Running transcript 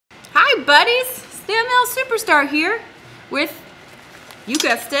Hi buddies, Snail Mail Superstar here with, you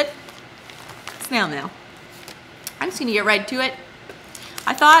guessed it, Snail Mail. I'm just gonna get right to it.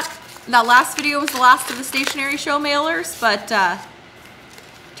 I thought that last video was the last of the stationery show mailers, but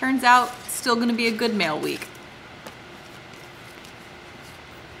turns out it's still gonna be a good mail week.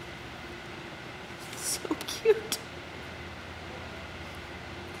 So cute.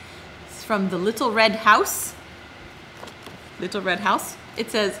 It's from the Little Red House. Little Red House.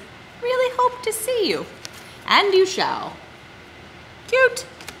 It says, really hope to see you. And you shall. Cute.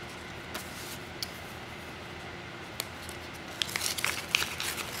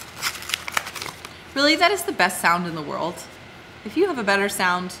 Really, that is the best sound in the world. If you have a better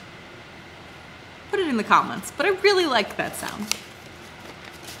sound, put it in the comments. But I really like that sound.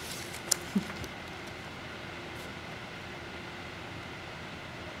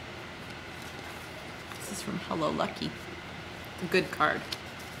 This is from Hello Lucky. A good card.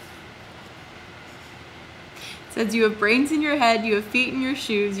 It says, you have brains in your head, you have feet in your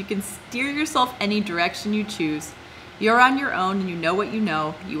shoes, you can steer yourself any direction you choose. You're on your own and you know what you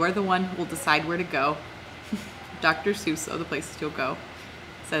know. You are the one who will decide where to go. Dr. Seuss, oh, the places you'll go.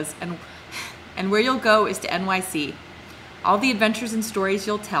 It says, and where you'll go is to NYC. All the adventures and stories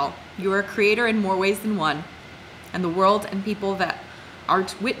you'll tell. You are a creator in more ways than one. And the world and people that are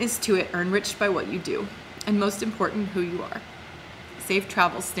witness to it are enriched by what you do. And most important, who you are. Safe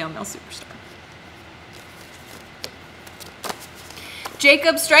travels, Snail Mail Superstar.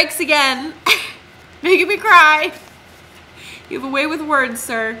 Jacob strikes again, making me cry. You have a way with words,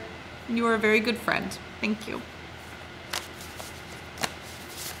 sir. You are a very good friend. Thank you.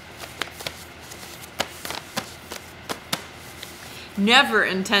 Never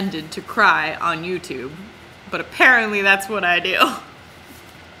intended to cry on YouTube, but apparently that's what I do.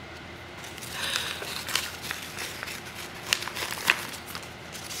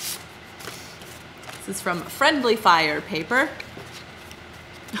 This is from Friendly Fire paper.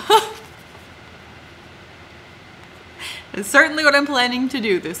 It's certainly what I'm planning to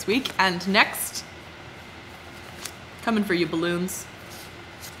do this week and next. Coming for you, balloons.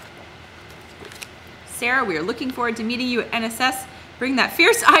 Sarah, we are looking forward to meeting you at NSS. Bring that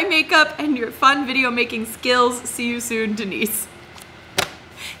fierce eye makeup and your fun video making skills. See you soon, Denise.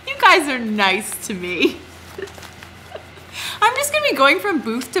 You guys are nice to me. I'm just gonna be going from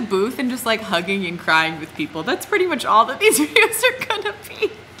booth to booth and just like hugging and crying with people. That's pretty much all that these videos are gonna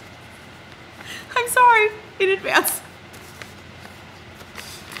be. I'm sorry in advance.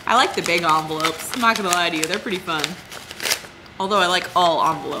 I like the big envelopes. I'm not gonna lie to you, they're pretty fun. Although I like all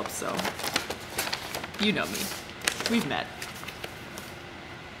envelopes, so you know me. We've met.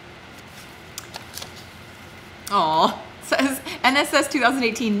 Aw, says NSS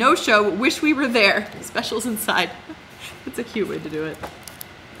 2018, no show, wish we were there. Specials inside. That's a cute way to do it.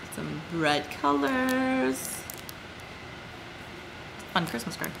 Some bright colors. Fun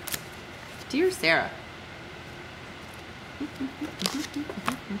Christmas card. Dear Sarah.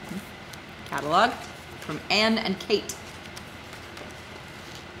 Catalog from Anne and Kate.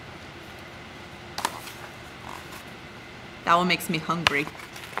 That one makes me hungry.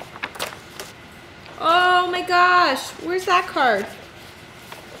 Oh my gosh, where's that card?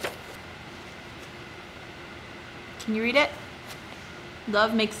 Can you read it?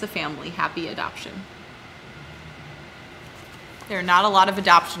 Love makes the family, happy adoption. There are not a lot of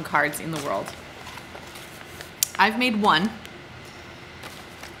adoption cards in the world. I've made one,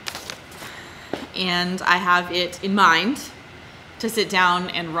 and I have it in mind to sit down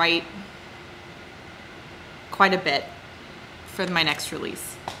and write quite a bit for my next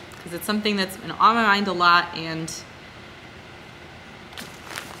release, because it's something that's been on my mind a lot, and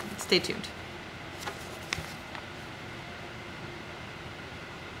stay tuned.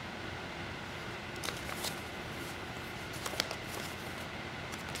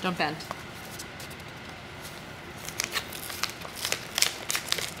 Don't bend.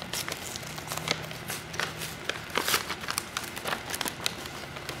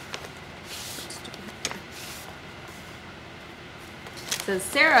 It says,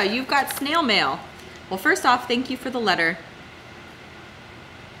 Sarah, you've got snail mail. Well, first off, thank you for the letter.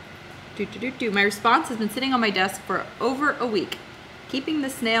 My response has been sitting on my desk for over a week, keeping the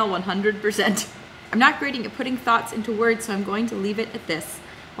snail 100%. I'm not great at putting thoughts into words, so I'm going to leave it at this.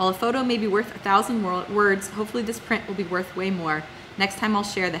 While a photo may be worth 1,000 words, hopefully this print will be worth way more. Next time I'll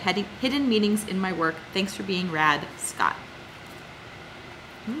share the hidden meanings in my work. Thanks for being rad, Scott.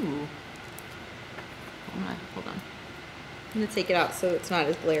 Ooh. Hold on. I'm gonna take it out so it's not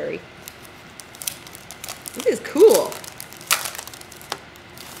as glary. This is cool.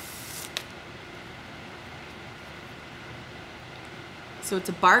 So it's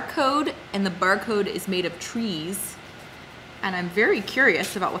a barcode, and the barcode is made of trees. And I'm very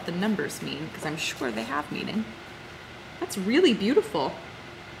curious about what the numbers mean, because I'm sure they have meaning. That's really beautiful.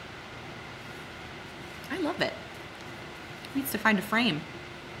 I love it. Needs to find a frame.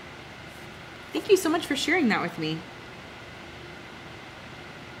 Thank you so much for sharing that with me.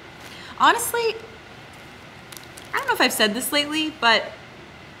 Honestly, I don't know if I've said this lately, but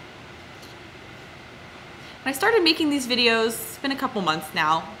when I started making these videos, it's been a couple months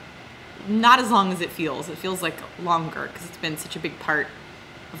now. Not as long as it feels. It feels like longer because it's been such a big part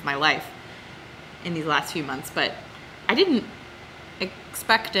of my life in these last few months, but I didn't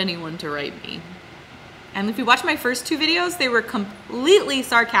expect anyone to write me. And if you watch my first 2 videos, they were completely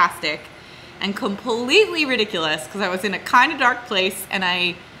sarcastic and completely ridiculous because I was in a kind of dark place and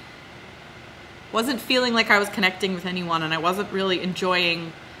I wasn't feeling like I was connecting with anyone, and I wasn't really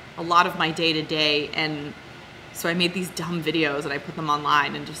enjoying a lot of my day-to-day, and so I made these dumb videos and I put them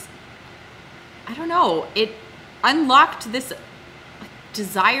online, and just, I don't know, it unlocked this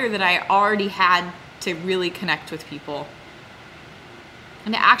desire that I already had to really connect with people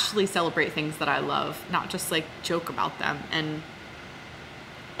and to actually celebrate things that I love, not just like joke about them. And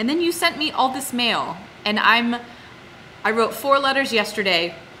then you sent me all this mail, and I wrote 4 letters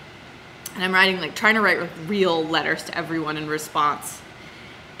yesterday, and I'm trying to write real letters to everyone in response.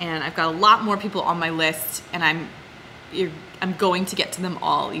 And I've got a lot more people on my list, and I'm going to get to them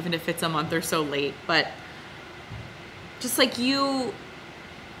all, even if it's a month or so late. But just like you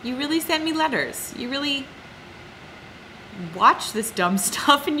really sent me letters. You really watch this dumb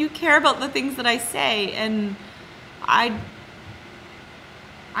stuff, and you care about the things that I say, and I'm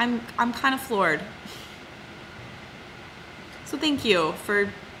kind of floored. So thank you for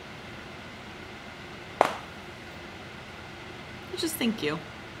just thank you.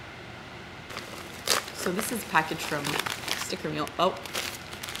 So this is packaged from Sticker Mule. Oh,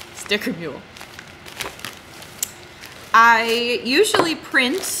 Sticker Mule. I usually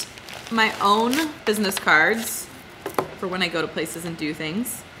print my own business cards for when I go to places and do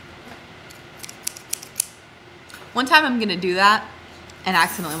things. One time I'm gonna do that and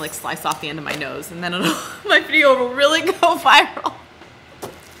accidentally like slice off the end of my nose, and then my video will really go viral.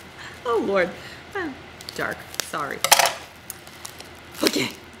 Oh Lord, dark, sorry. Okay.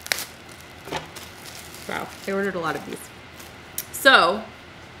 Wow, I ordered a lot of these. So,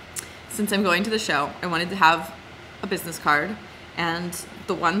 since I'm going to the show, I wanted to have a business card, and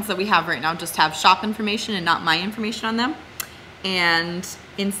the ones that we have right now just have shop information and not my information on them. And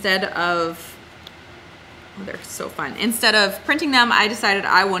instead of, oh, they're so fun. Instead of printing them, I decided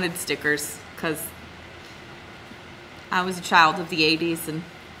I wanted stickers because I was a child of the 80s and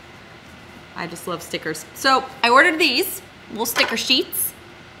I just love stickers. So I ordered these little sticker sheets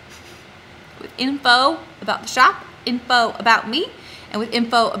with info about the shop, info about me, and with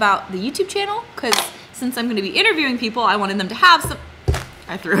info about the YouTube channel, because since I'm going to be interviewing people, I wanted them to have some,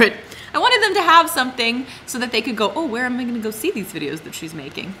 I threw it. I wanted them to have something so that they could go, oh, where am I going to go see these videos that she's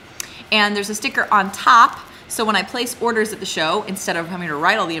making? And there's a sticker on top, so when I place orders at the show, instead of having to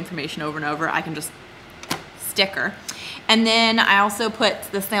write all the information over and over, I can just sticker. And then I also put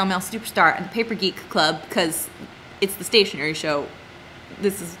the Snail Mail Superstar and the Paper Geek Club, because it's the stationery show.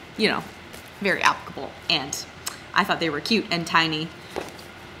 This is, you know, very applicable, and I thought they were cute and tiny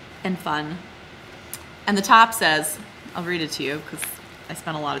and fun. And the top says, I'll read it to you because I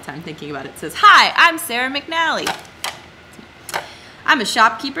spent a lot of time thinking about it. It says, "Hi, I'm Sarah McNally. I'm a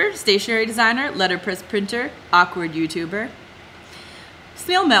shopkeeper, stationery designer, letterpress printer, awkward YouTuber,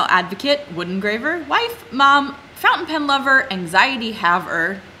 snail mail advocate, wood engraver, wife, mom, fountain pen lover, anxiety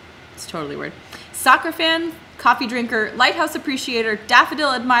haver," it's totally weird, "soccer fan, coffee drinker, lighthouse appreciator,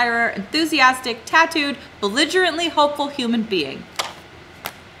 daffodil admirer, enthusiastic, tattooed, belligerently hopeful human being."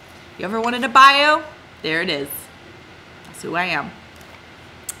 You ever wanted a bio? There it is. That's who I am.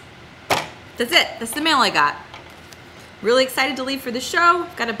 That's it. That's the mail I got. Really excited to leave for the show.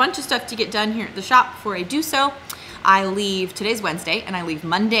 Got a bunch of stuff to get done here at the shop before I do so. I leave, today's Wednesday, and I leave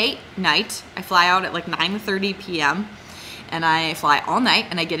Monday night. I fly out at like 9:30 p.m. and I fly all night,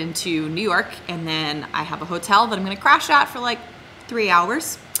 and I get into New York, and then I have a hotel that I'm gonna crash at for like 3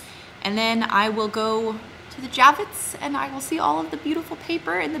 hours. And then I will go to the Javits, and I will see all of the beautiful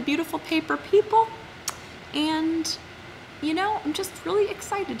paper and the beautiful paper people. And, you know, I'm just really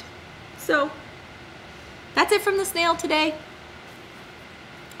excited. So, that's it from the snail today.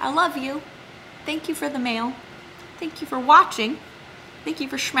 I love you. Thank you for the mail. Thank you for watching. Thank you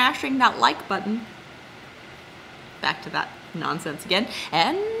for smashing that like button. Back to that nonsense again.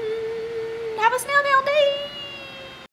 And have a snail mail day.